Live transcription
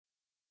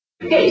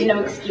There's no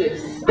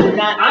excuse. I'm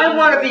not. I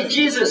want to be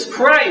Jesus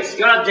Christ,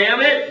 God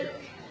damn it!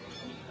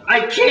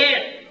 I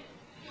can't.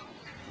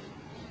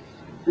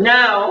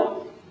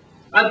 Now,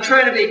 I'm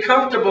trying to be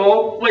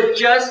comfortable with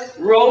just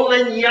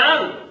Roland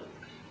Young.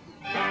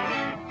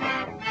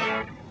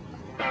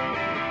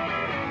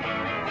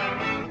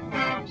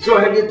 So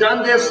have you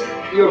done this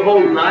your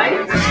whole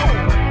life?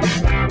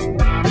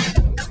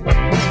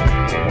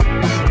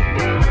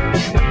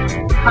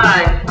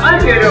 Hi,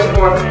 I'm here to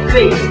for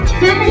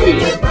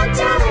creativity.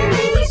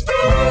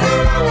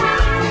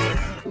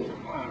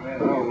 I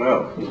don't know.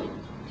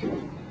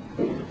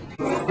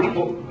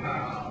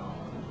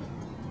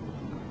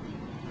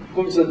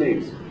 Who's the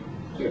these?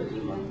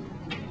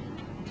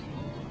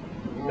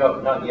 No,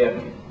 not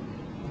yet.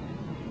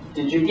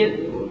 Did you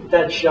get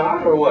that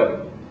shot or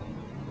what?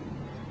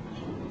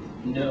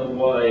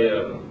 No,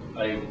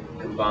 I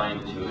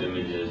combined two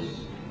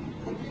images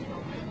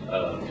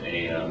of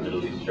a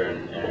Middle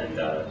Eastern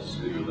and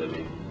studio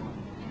living.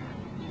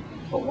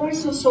 But why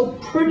is this so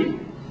pretty?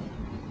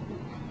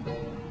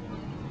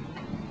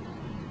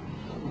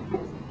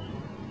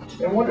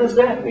 And what does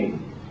that mean?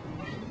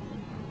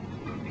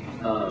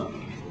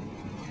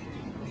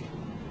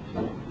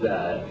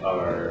 That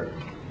our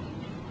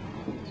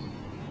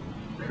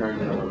current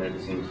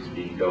government seems to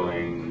be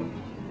going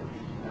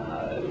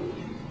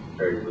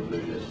very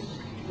religious.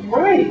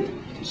 Right.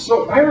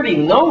 So I already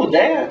know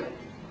that.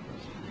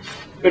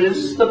 But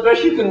is this the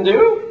best you can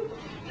do?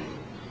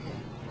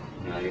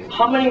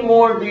 How many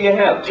more do you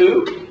have?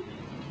 2?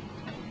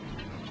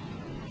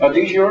 Are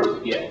these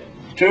yours? Yeah.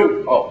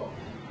 2? Oh.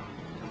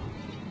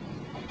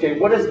 Okay,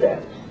 what is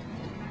that?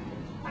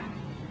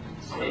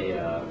 It's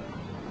a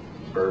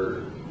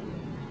burger.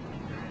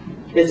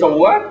 It's a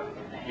what?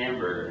 A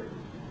hamburger.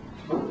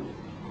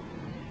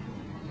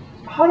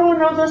 How do I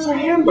know that's a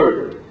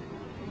hamburger?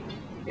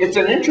 It's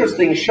an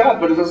interesting shot,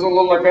 but it doesn't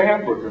look like a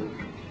hamburger.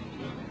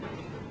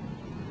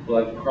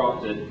 Well, I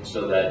cropped it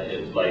so that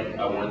it,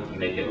 I wanted to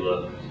make it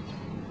look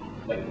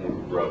like more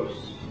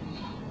gross.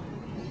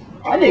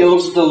 I think it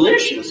looks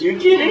delicious. You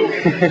kidding?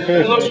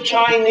 It looks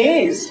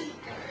Chinese.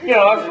 You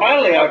know,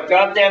 finally a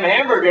goddamn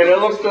hamburger that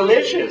looks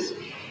delicious.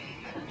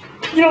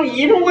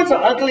 You know what's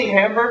an ugly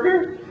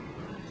hamburger?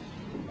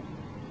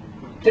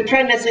 The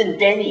kind that's in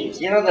Denny's.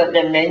 You know the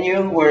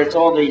menu where it's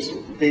all these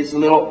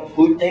little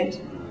food things?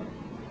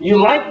 You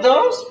like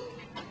those?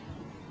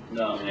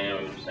 No, man, I know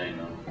what you're saying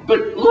though.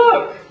 But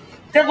look,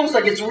 that looks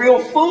like it's real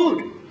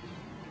food.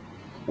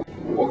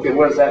 Okay,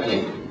 what does that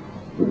mean?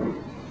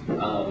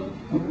 I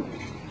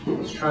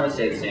was trying to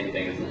say the same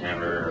thing as the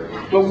hamburger.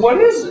 But what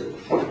is it?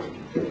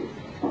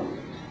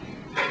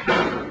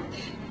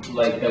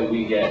 Like that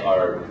we get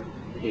our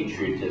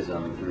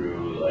patriotism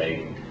through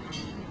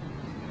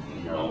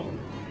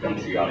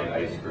patriotic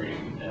ice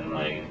cream and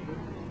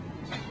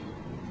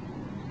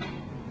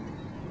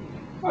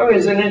I mean,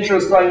 it's an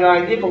interesting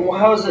idea, but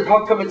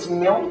how come it's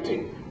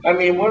melting? I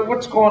mean,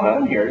 what's going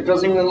on here? It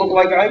doesn't even look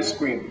like ice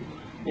cream.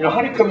 You know,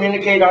 how do you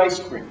communicate ice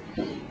cream?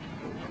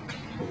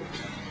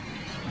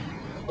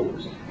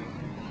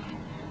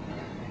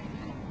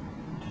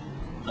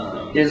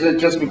 Is it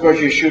just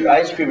because you shoot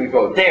ice cream, you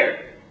go,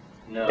 there,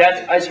 no,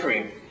 that's ice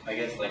cream? I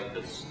guess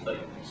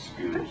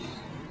scoops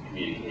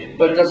communicate.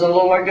 But it doesn't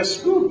look like a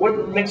scoop.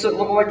 What makes it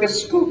look like a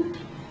scoop?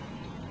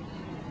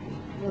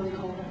 Really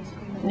cold ice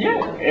cream.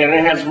 Yeah, and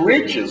it has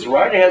ridges,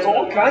 right? It has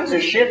all kinds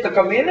of shit to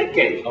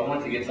communicate. I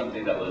wanted to get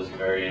something that was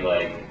very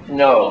No,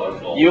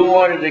 colorful. you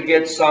wanted to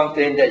get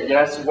something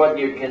that's what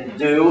you can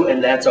do,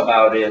 and that's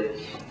about it.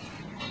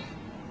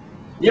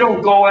 You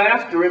don't go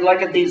after it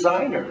like a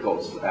designer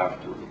goes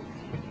after it.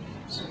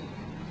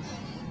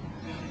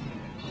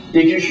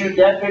 Did you shoot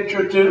that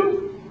picture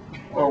too,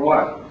 or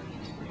what?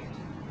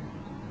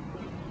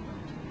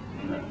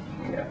 No.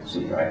 Yeah.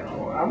 See,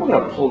 I'm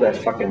gonna pull that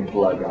fucking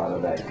plug out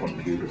of that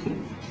computer.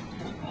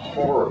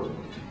 Horrible.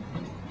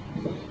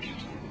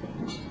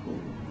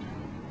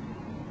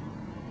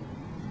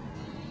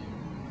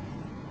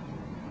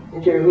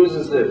 Okay, whose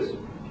is this?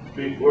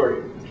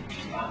 Where?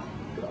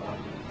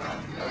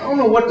 I don't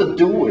know what to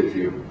do with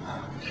you.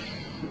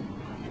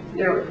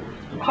 You know,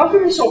 how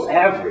come you're so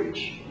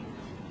average?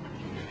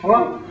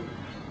 Huh?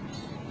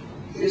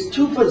 It's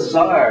too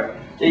bizarre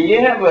that you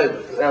have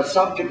a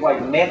subject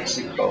like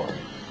Mexico,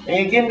 and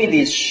you give me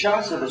these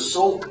shots that are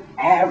so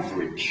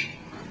average.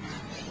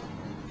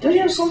 Do you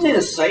have something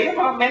to say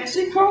about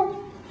Mexico?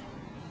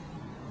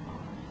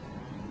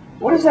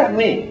 What does that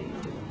mean?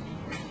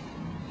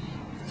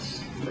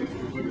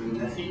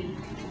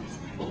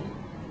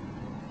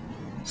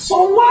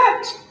 So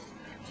what?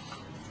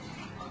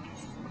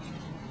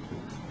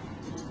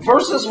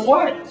 Versus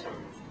what?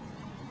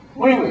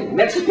 What do you mean?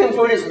 Mexican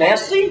food is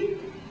messy?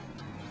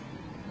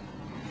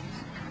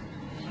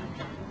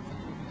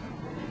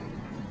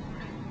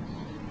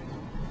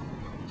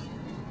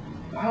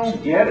 I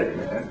don't get it,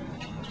 man.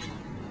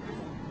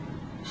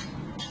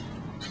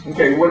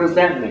 Okay, what does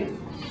that mean?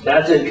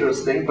 That's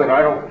interesting, but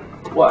I don't.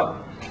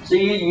 What? So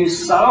you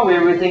solve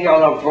everything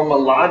from a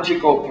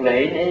logical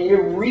plane, and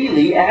you're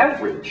really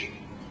average.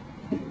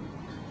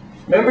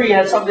 Remember you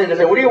had something to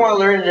say, what do you want to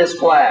learn in this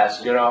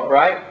class, you know,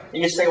 right?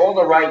 And you say all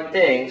the right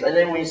things, and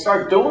then when you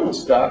start doing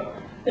stuff,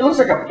 it looks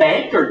like a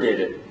banker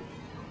did it.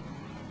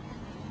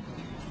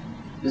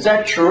 Is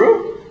that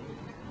true?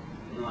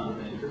 I'm not a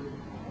banker.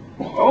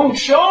 Oh,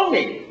 show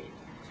me.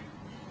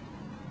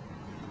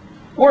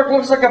 Work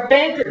looks like a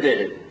banker did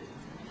it.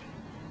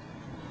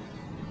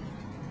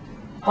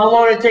 How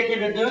long did it take you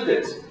to do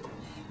this?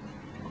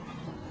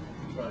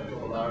 Probably a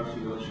couple hours to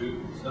go shoot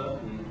and stuff.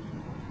 And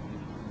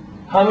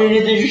How many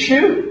did you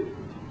shoot?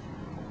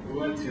 we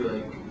went to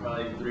like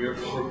probably 3 or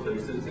 4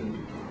 places and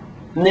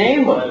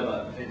Name probably them.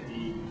 about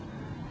 50.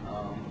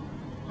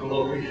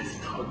 Gloria's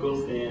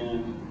Taco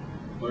Stand,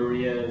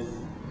 Maria's,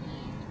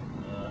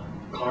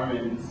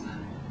 Carmen's,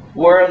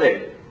 Where are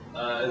they?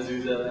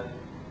 Azusa.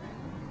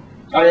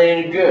 Are they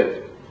any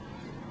good?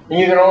 And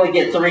you can only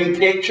get 3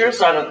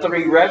 pictures out of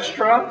 3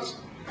 restaurants?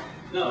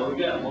 No,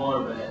 we got more,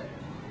 but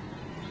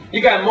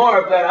You got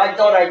more, but I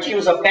thought I'd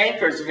choose a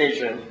banker's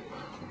vision.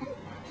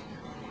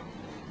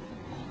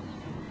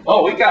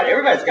 Oh,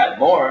 everybody's got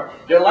more.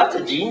 There are lots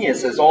of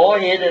geniuses all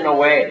hidden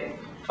away.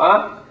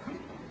 Huh?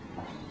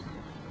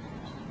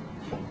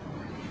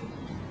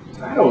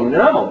 I don't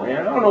know,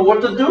 man. I don't know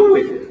what to do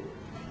with it.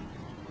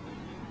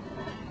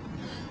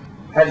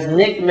 Has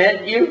Nick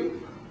met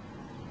you?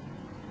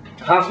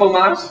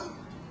 Hafamas?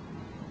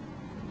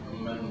 I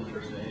met him the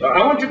first day.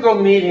 I want you to go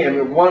meet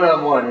him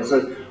one-on-one. He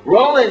says,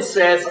 Roland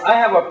says, I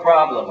have a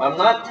problem. I'm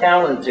not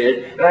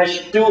talented, and I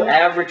should do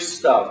average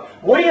stuff.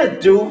 What do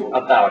you do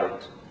about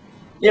it?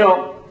 You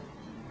know,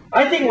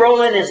 I think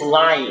Roland is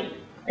lying.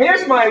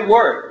 Here's my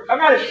work. I'm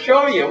going to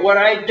show you what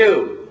I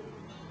do.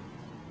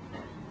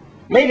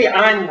 Maybe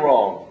I'm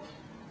wrong.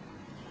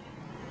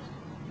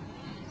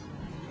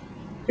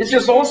 It's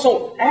just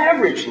also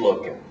average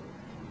looking.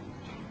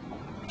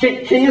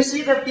 Can you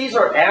see that these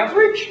are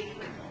average?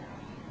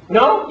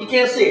 No? You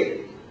can't see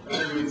it. I've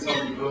been doing so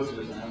many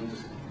posters and I'm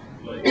just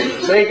like,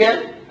 Say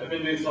again? I've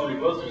been doing so many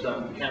posters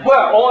I'm kind of.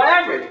 Well, all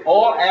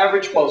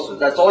average posters.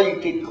 That's all you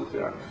keep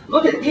looking at.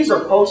 Look at, these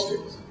are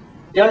posters.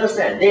 You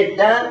understand? They're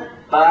done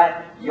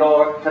by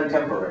your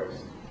contemporaries.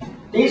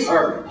 These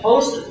are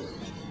posters.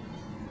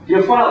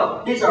 You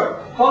follow? These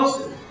are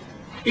posters.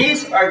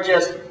 These are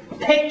just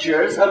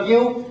pictures of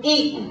you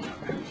eating.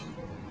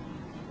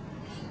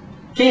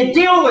 Can you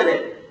deal with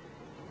it?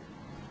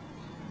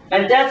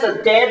 And that's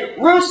a dead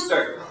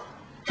rooster.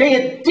 Can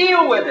you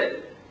deal with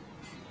it?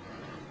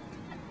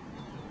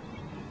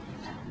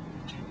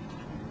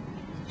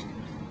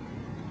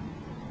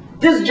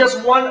 This is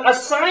just one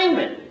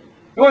assignment.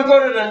 You want to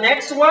go to the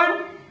next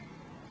one?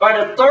 By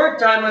the 3rd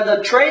time on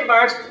the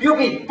trademarks, you'll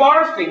be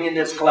barfing in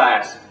this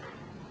class.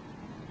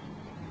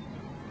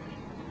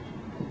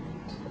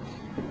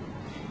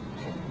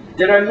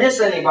 Did I miss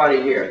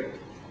anybody here?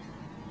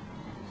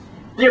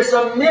 There's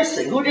some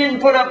missing. Who didn't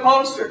put up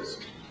posters?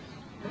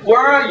 Where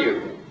are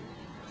you?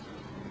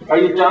 Are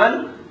you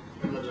done?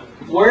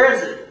 Where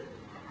is it?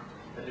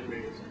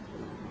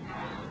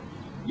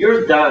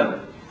 You're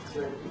done.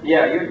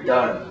 Yeah, you're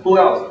done. Who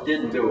else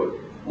didn't do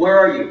it? Where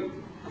are you?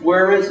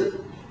 Where is it?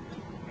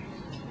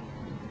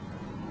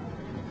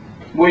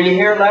 Were you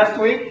here last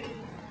week?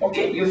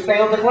 Okay, you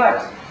failed the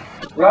class.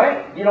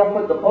 Right? You don't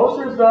put the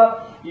posters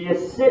up. You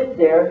just sit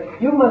there.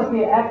 You must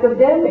be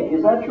academic.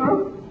 Is that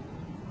true?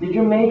 Did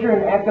you major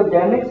in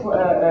academics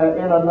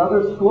in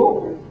another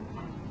school?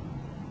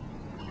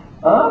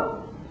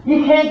 Huh?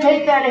 You can't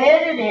take that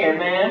head in here,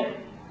 man.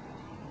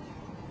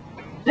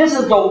 This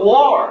is the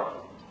war.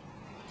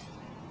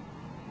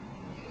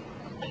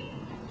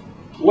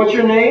 What's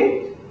your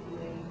name?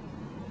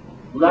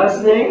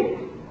 Last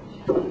name?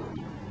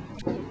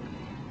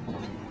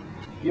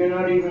 You're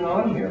not even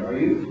on here, are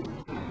you?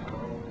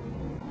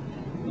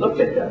 Look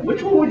at that.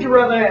 Which one would you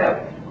rather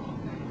have?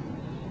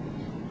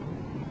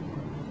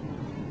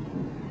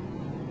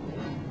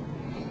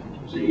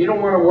 See, you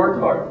don't want to work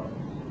hard.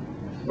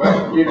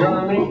 Right? You know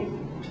what I mean?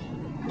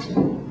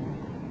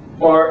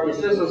 Or is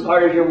this as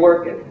hard as you're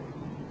working?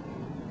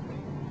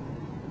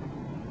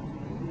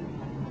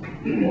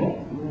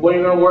 When are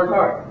you going to work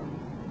hard?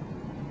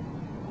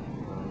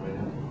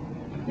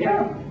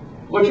 Yeah.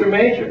 What's your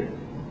major?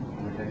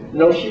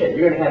 No shit.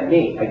 You're going to have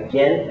me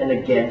again and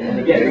again and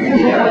again.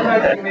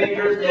 Sometimes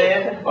majors,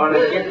 man, are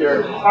going to get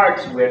their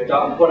hearts ripped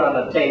off and put on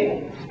a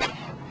table.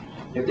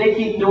 If they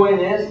keep doing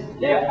this,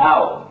 they're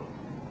out.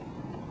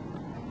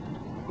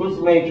 Who's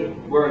the major?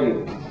 Where are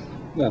you?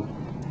 No.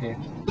 Yeah.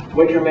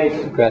 What's your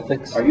major?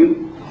 Graphics. Are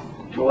you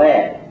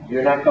glad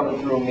you're not coming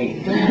through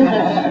me?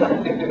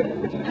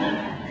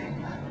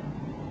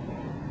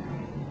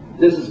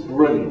 This is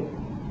brilliant.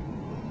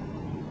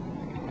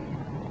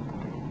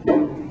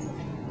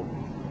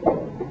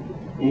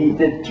 He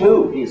did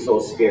 2. He's so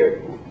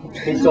scared.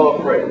 He's so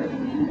afraid.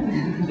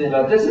 You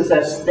know, this is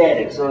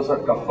aesthetic. So it's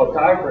like a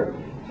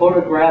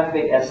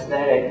photographic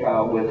aesthetic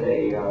with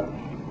a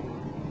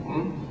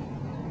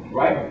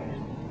right.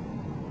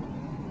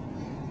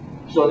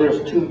 So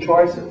there's 2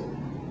 choices.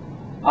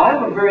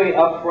 I'm very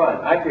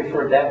upfront. I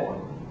prefer that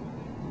one.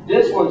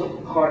 This one's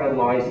kind of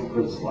nice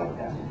because it's like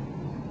that.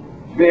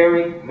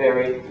 Very,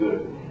 very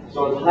good.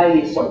 So it's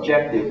highly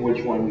subjective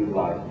which one you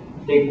like.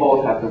 They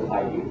both have the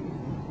value.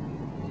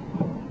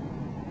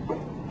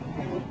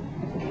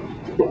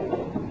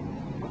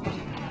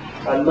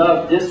 I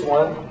love this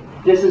one.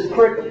 This is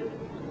pretty.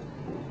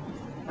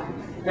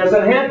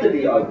 Doesn't have to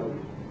be ugly.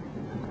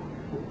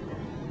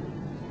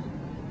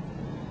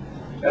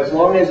 As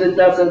long as it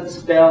doesn't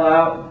spell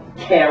out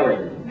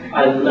Karen.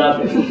 I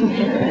love it.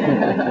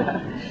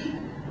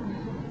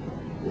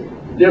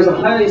 There's a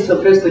highly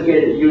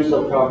sophisticated use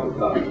of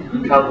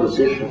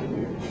composition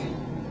here.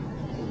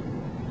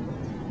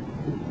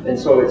 And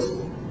so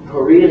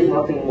Korea is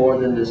nothing more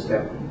than this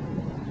pepper.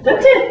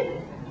 That's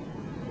it.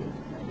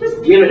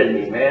 Just give it to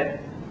me, man.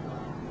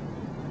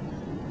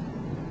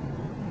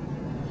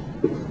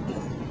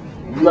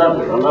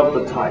 Love it. I love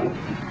the type.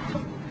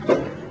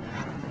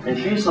 And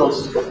she's so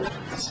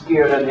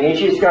scared of me.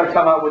 She's got to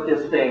come out with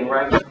this thing,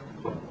 right?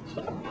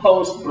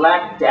 Post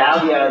Black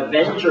Dahlia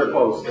Adventure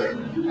poster.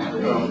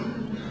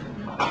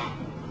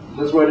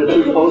 This is where the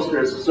two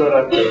posters sort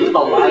of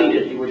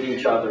collided with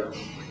each other.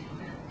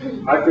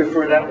 I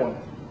prefer that one.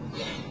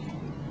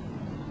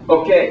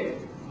 Okay.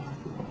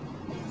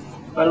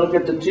 I look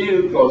at the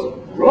two, goes,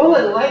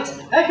 Roland likes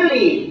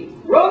ugly.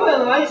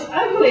 Roland likes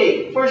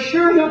ugly. For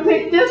sure he'll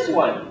pick this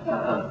one.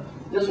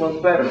 This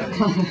one's better.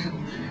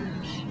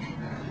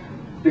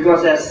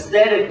 Because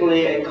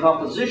aesthetically and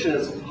composition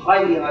is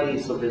highly, highly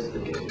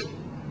sophisticated.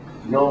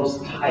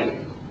 Knows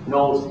type,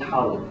 knows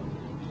color,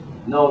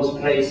 knows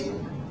placement.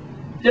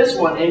 This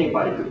one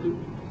anybody could do.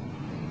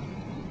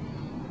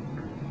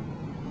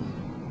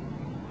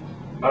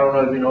 I don't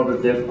know if you know the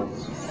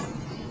difference.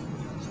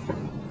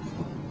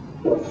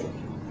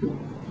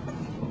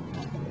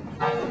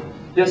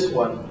 This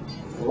one,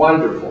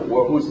 wonderful.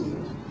 Well, who's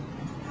this?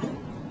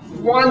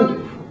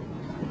 Wonderful.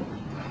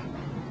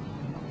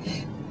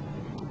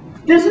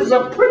 This is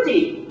a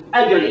pretty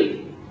ugly.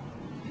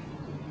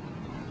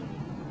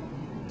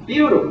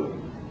 Beautiful.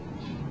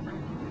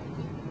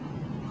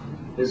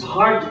 It's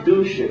hard to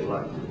do shit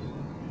like this.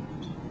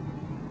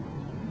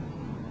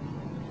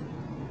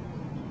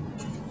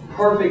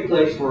 Perfect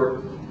place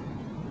for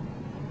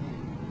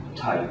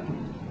type.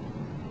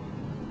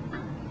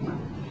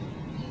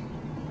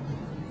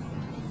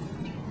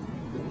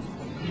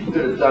 You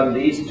could have done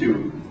these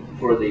two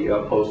for the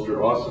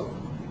poster also.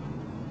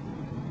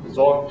 It's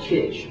all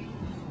kitsch.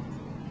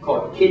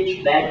 Called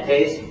Kitsch Bad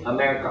Taste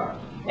America.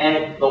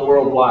 And the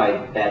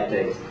worldwide bad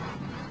taste.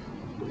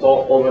 It's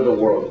all over the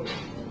world.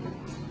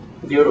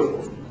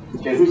 Beautiful.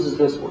 Okay, whose is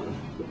this one?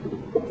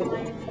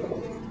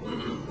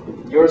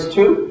 Yours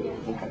too?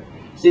 Okay.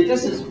 See,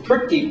 this is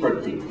pretty.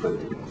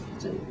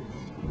 See?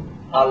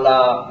 A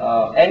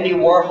la Andy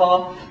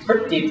Warhol.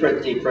 Pretty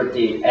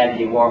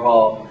Andy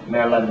Warhol,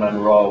 Marilyn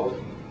Monroe.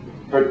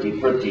 Pretty.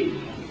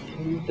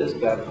 This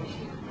better.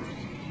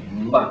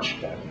 Much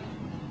better.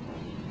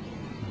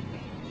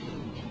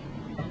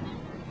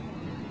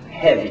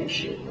 Heavy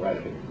shit right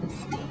here.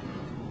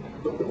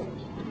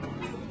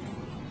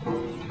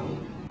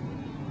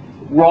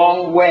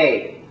 Wrong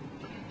way.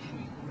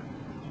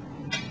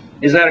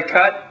 Is that a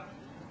cut?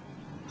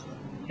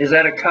 Is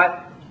that a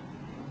cut?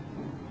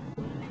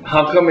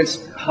 How come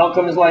it's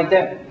like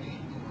that?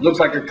 Looks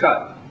like a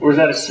cut. Or is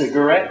that a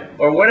cigarette?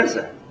 Or what is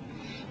that?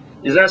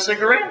 Is that a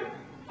cigarette?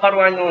 How do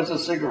I know it's a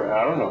cigarette?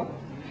 I don't know.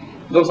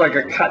 Looks like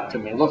a cut to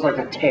me. It looks like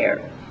a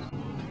tear.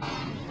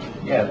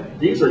 Yeah,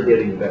 these are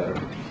getting better.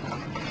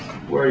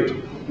 Where are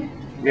you?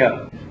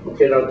 Yeah.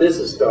 Okay, now this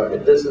is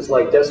started. This is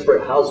like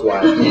Desperate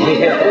Housewives.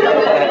 Where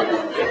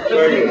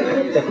are you?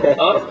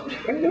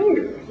 I know.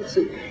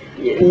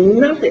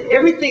 Nothing.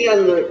 Everything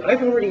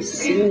I've already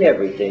seen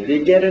everything. Do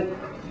you get it?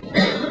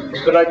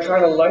 But I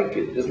kind of like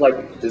it. It's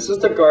like, this is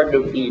the Garden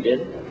of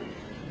Eden,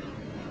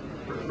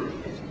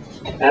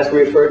 as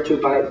referred to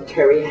by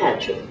Terry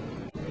Hatchett.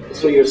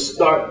 So you're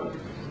starting.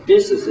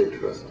 This is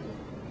interesting.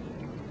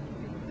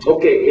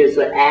 Okay, is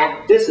the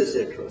act, this is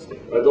interesting.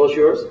 Are those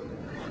yours?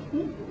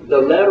 The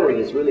lettering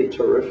is really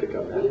terrific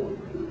on that one.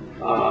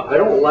 I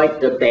don't like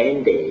the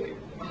Band-Aid.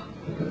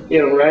 You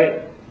know,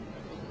 right?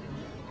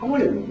 I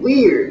want it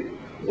weird.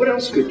 What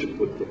else could you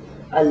put there?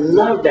 I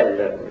love that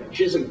lettering.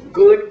 She's a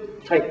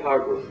good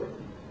typographer.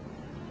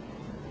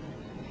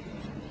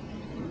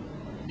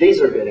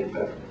 These are getting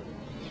better.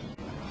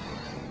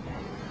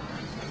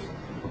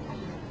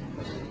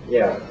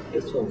 Yeah,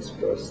 this one's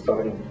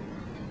starting.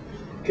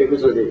 Okay,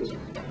 whose are these?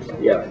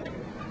 Yeah.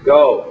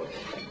 Go.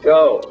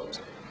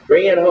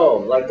 Bring it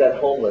home, like that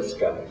homeless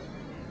guy.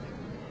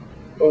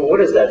 Oh, what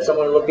is that?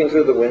 Someone looking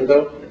through the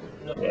window?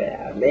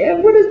 Yeah,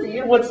 man,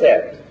 what's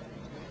that?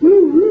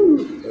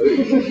 Woo-hoo.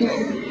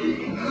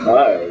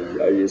 Hi,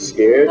 are you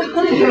scared?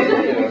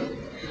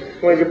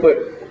 Why'd you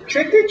put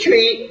trick or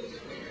treat?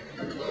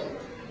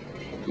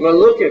 I'm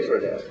looking for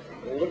that.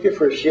 I'm looking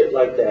for shit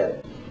like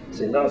that.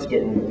 See, now it's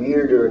getting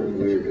weirder and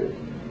weirder.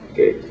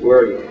 Okay, where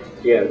are you?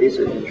 Yeah, these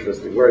are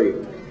interesting. Where are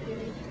you?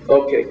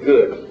 Okay,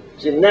 good.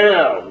 See,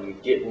 now you're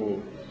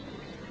getting,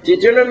 do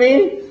you know what I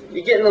mean?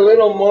 You're getting a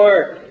little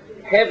more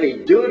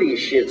heavy duty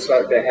shit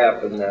starting to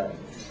happen now.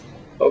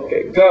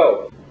 Okay,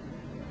 go.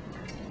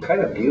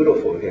 Kind of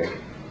beautiful here.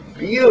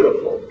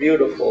 Beautiful,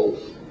 beautiful,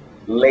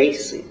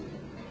 lacy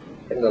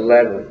in the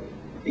lettering.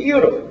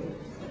 Beautiful.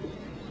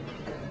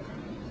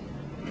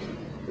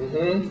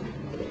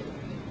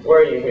 Where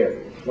are you here?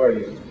 Where are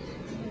you?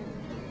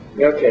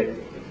 Okay.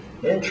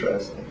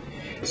 Interesting.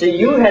 See,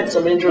 you had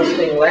some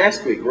interesting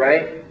last week,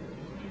 right?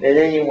 And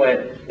then you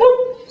went,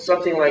 whoop,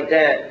 something like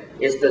that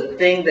is the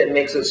thing that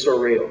makes it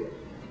surreal,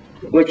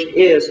 which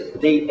is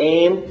the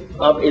aim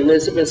of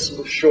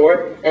Elizabeth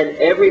Short, and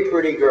every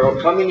pretty girl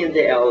coming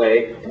into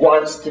LA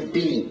wants to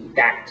be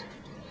that.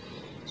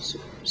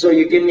 So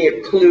you give me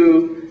a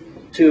clue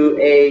to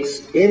a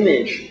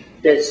image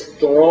that's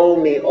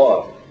thrown me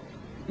off.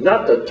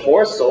 Not the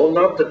torso,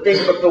 not the thing,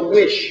 but the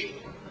wish,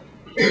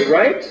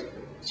 right?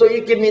 So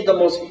you give me the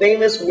most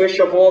famous wish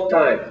of all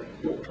time,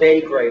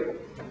 Betty Grable.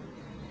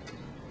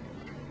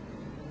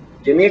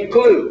 Give me a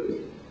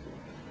clue.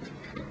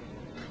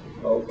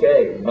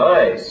 Okay,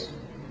 nice.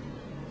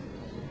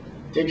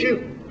 Did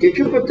you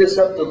put this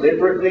up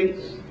deliberately?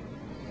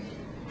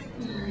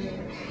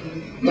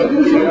 Like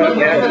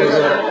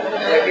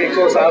it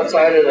goes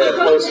outside of the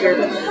poster.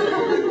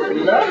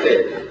 Love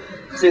it.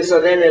 See, so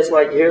then it's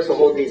like here's the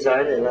whole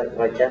design, and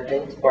like that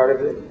thing's part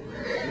of it.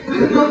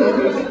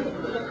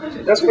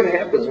 That's what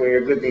happens when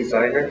you're a good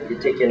designer. You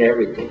take in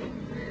everything.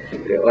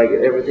 Like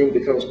everything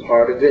becomes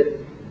part of it.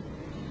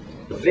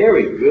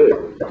 Very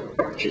good.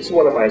 She's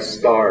one of my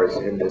stars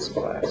in this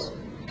class.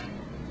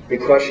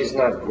 Because she's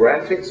not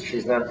graphics,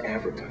 she's not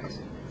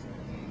advertising.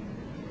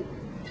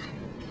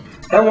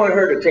 I want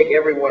her to take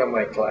every one of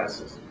my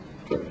classes.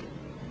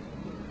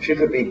 She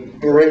could be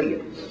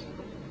brilliant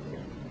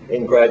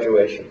in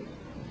graduation.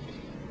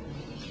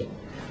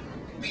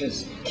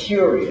 She's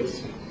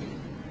curious.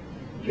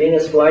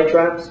 Venus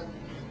flytraps?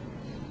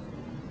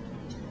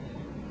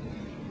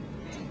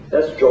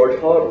 That's George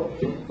Hoddle,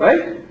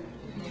 right?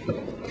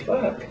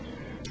 Fuck.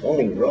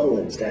 Only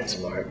Roland's that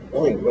smart.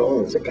 Only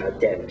Roland's a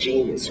goddamn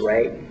genius,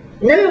 right?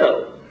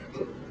 No!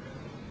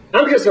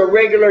 I'm just a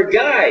regular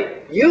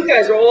guy. You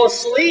guys are all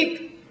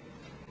asleep.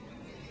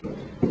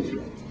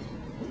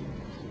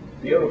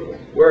 Beautiful.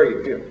 Where are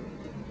you? Beautiful.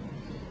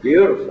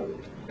 Beautiful.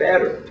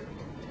 Better.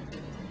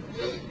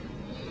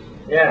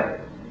 Yeah.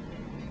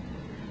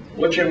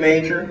 What's your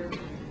major?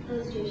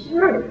 Illustration.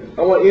 Right.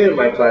 I want you in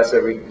my class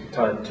every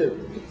time,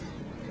 too.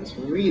 It's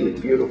really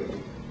beautiful.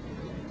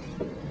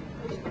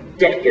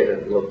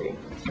 Decadent looking.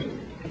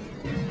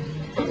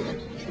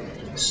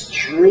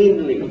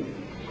 Extremely.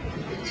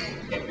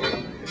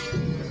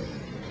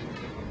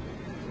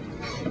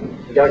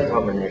 That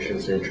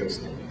combination's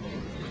interesting.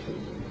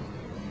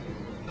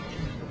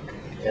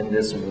 And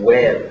this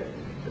web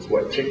is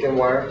what, chicken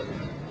wire?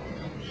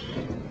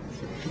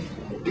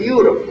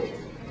 Beautiful.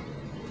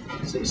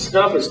 See,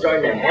 stuff is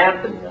starting to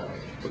happen now.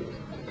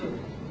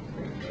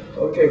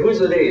 Okay,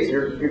 whose are these?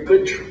 You're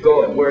good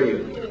going. Where are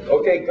you?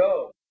 Okay,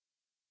 go.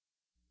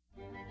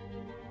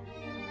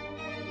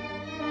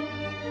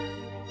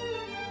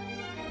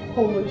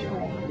 Pull which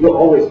way? You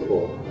always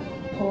pull.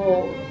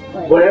 Pull,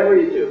 like, Whatever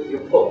you do, you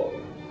pull.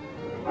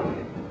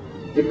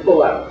 You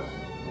pull out.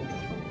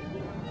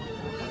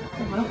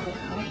 I want to pull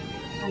out.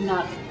 I'm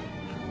not,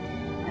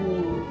 I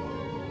mean,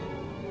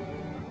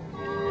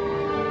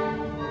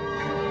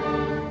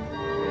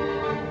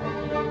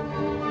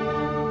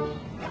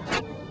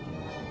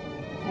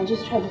 I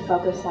just tried to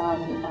focus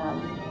on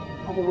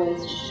other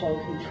ways to show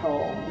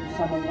control in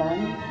some of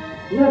them.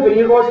 Yeah, but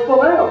you always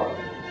pull out.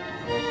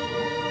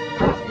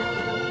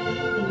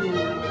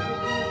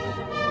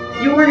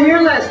 You weren't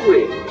here last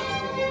week.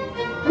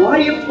 Why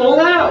do you pull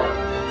out?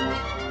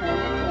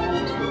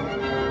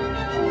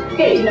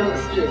 Hey, no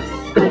excuse.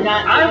 I'm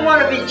not. I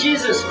want to be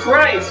Jesus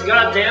Christ,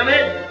 God damn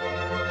it!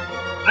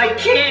 I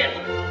can't!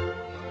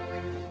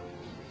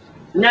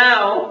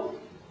 Now,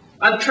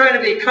 I'm trying to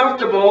be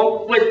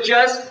comfortable with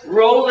just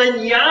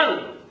Roland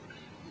Young.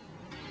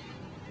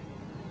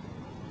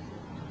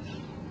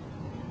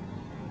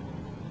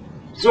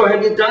 So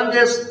have you done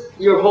this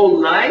your whole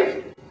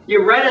life?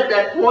 You're right at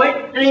that point,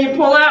 and then you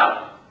pull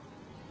out.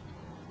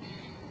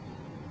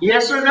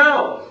 Yes or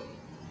no?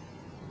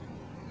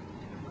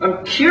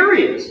 I'm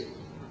curious.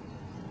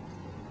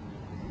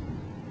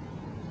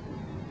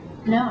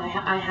 No,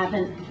 I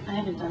haven't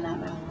done that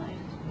my whole life.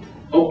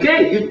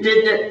 Okay, you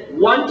did it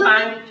one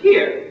time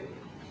here,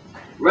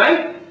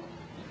 right?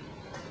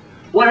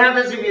 What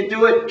happens if you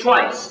do it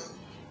twice?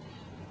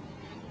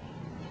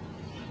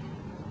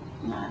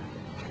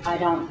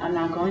 I'm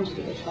not going to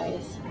do it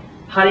twice.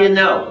 How do you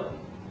know?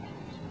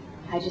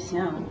 I just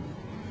know.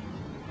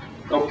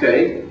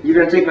 Okay, you're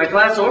going to take my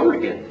class over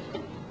again,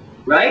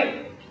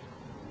 right?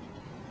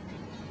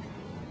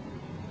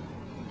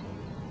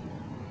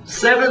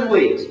 7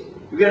 weeks.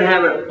 You're going to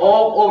have it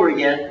all over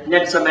again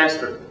next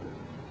semester.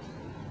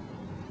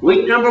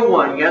 Week number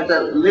 1, you have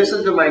to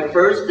listen to my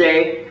first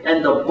day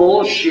and the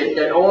bullshit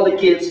that all the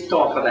kids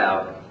talk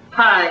about.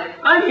 Hi,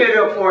 I'm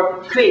here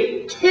for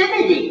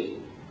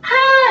creativity.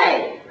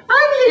 Hi,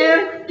 I'm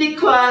here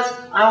because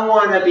I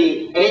want to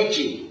be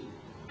edgy.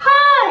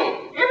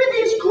 Hi,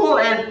 everything's cool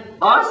and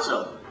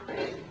awesome.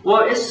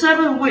 Well, it's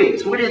 7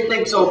 weeks. What do you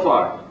think so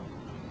far?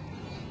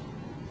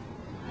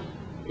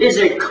 Is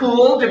it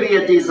cool to be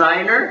a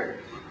designer?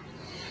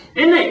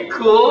 Isn't it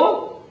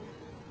cool?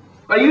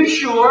 Are you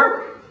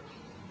sure?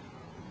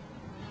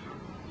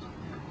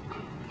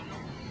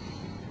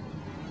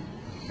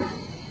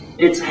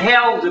 It's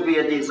hell to be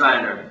a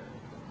designer.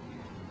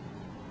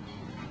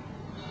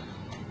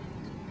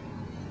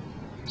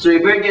 So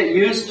you better get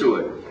used to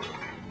it.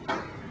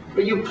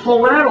 But you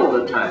pull out all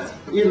the time.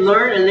 You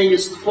learn and then you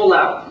pull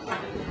out.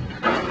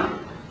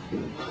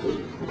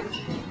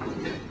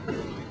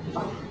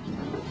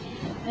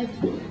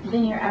 I've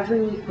been here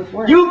every week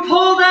before. You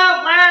pulled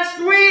out last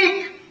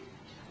week!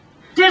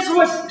 This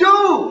was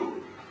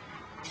due!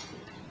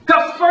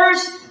 The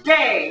first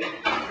day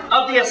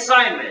of the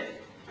assignment.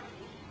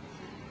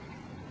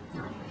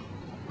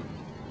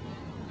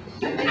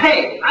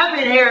 Hey, I've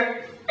been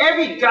here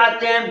every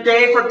goddamn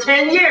day for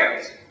 10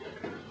 years.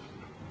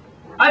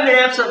 I've been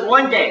absent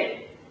 1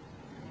 day.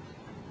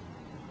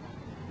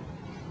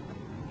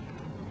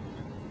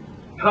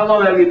 How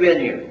long have you been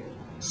here?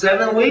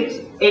 7 weeks?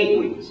 8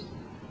 weeks?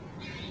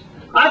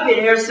 I've been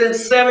here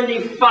since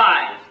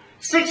 75,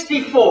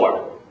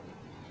 64.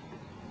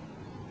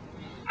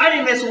 I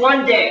didn't miss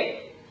 1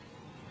 day.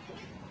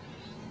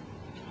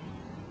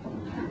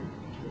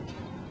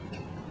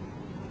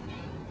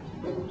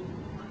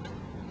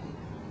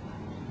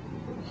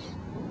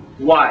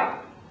 Why?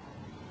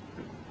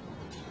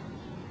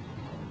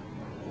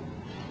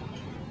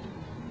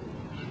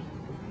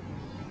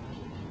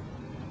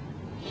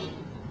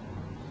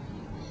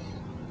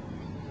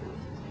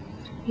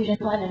 You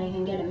didn't let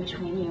anything get in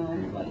between you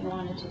and what you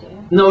wanted to do.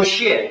 No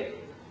shit.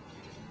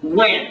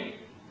 When?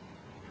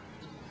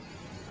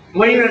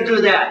 When are you going to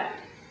do that?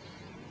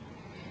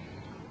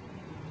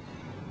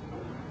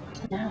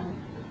 No.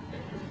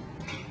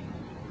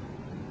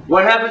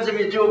 What happens if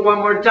you do it one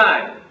more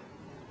time?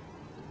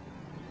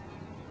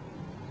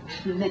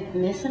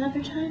 Miss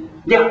another time?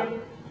 Yeah.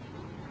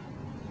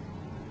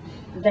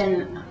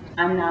 Then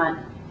I'm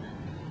not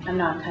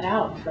cut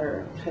out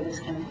for this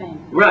kind of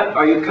thing. Right.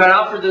 Are you cut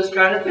out for this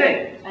kind of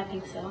thing? I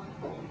think so.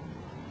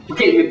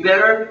 Okay, you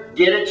better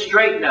get it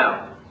straight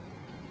now.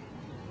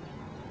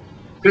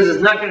 Because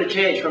it's not going to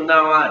change from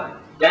now on.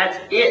 That's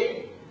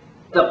it.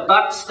 The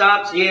buck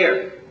stops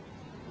here.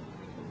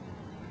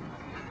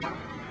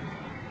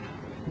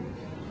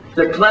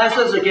 The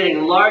classes are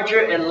getting larger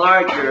and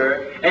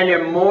larger, and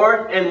there are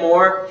more and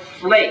more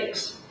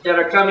flakes that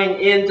are coming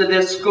into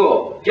this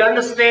school. Do you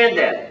understand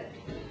that?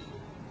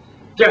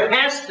 There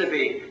has to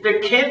be.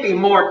 There can't be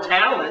more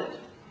talent.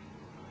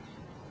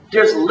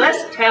 There's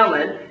less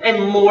talent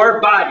and more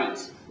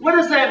bodies. What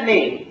does that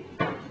mean?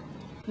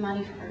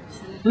 Money for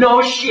ArtCenter.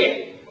 No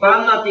shit. But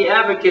I'm not the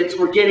advocate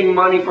for getting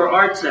money for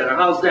ArtCenter.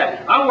 How's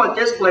that? I want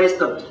this place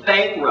to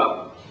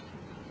bankrupt.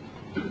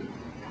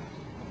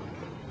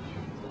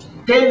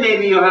 Then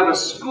maybe you'll have a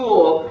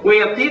school where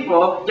you have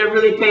people that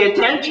really pay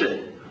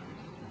attention.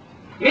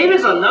 Maybe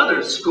it's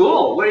another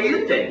school. What do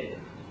you think?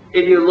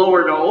 If you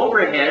lower the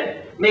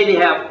overhead, maybe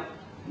have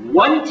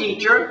 1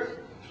 teacher.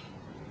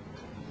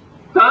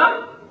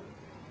 Huh?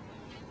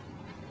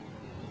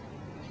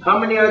 How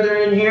many are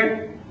there in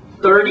here?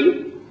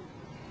 30?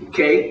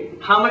 Okay.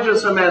 How much a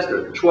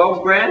semester?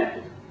 12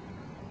 grand?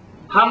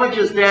 How much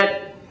is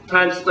that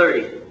times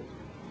 30?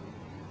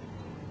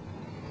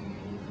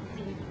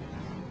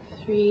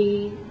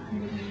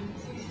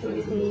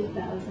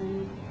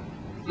 360,000.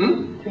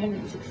 Hmm?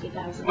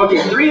 360,000. Okay,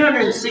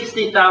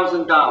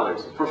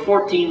 $360,000 for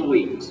 14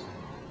 weeks.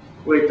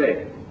 What do you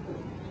think?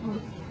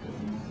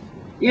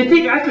 You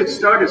think I could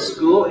start a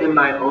school in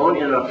my own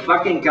in a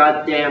fucking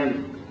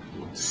goddamn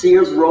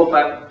Sears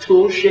Roebuck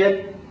tool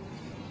shed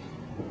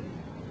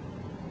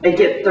and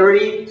get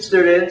 30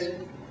 students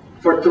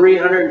for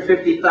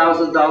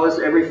 $350,000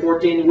 every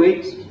 14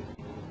 weeks?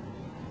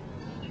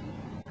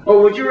 Or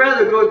would you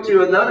rather go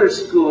to another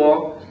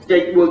school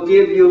that will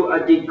give you a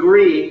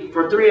degree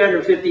for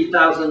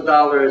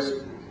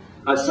 $350,000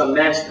 a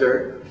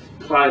semester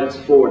times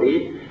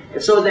 40,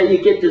 so that you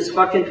get this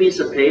fucking piece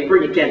of paper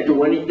and you can't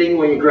do anything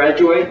when you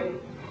graduate?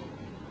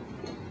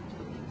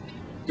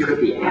 You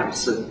could be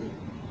absent.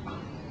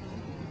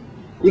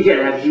 You could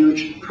have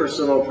huge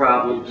personal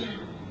problems.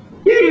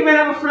 You didn't even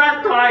have a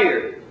flat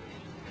tire.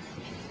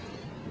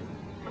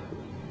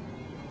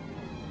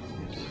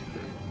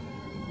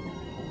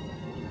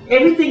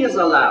 Everything is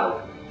allowed.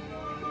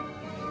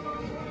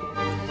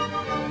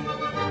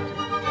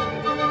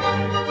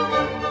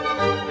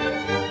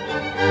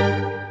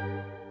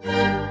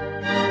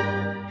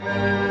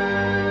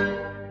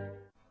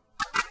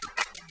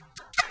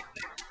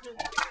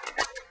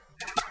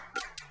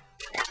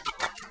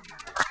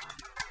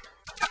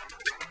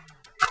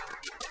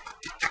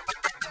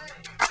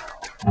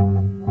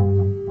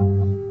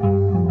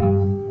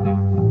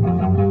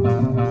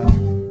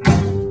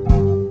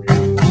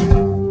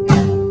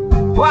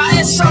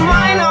 It's a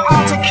minor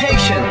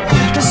altercation,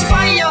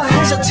 despite your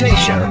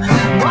hesitation.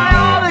 By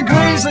all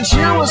degrees that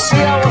you will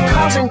see, I will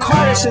causing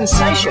quite a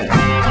sensation.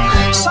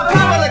 So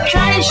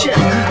publication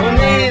will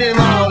need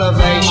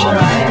motivation.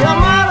 Your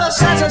mother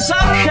says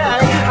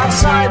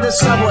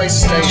subway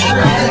station.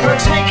 You're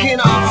taking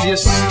off your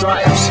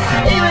stripes.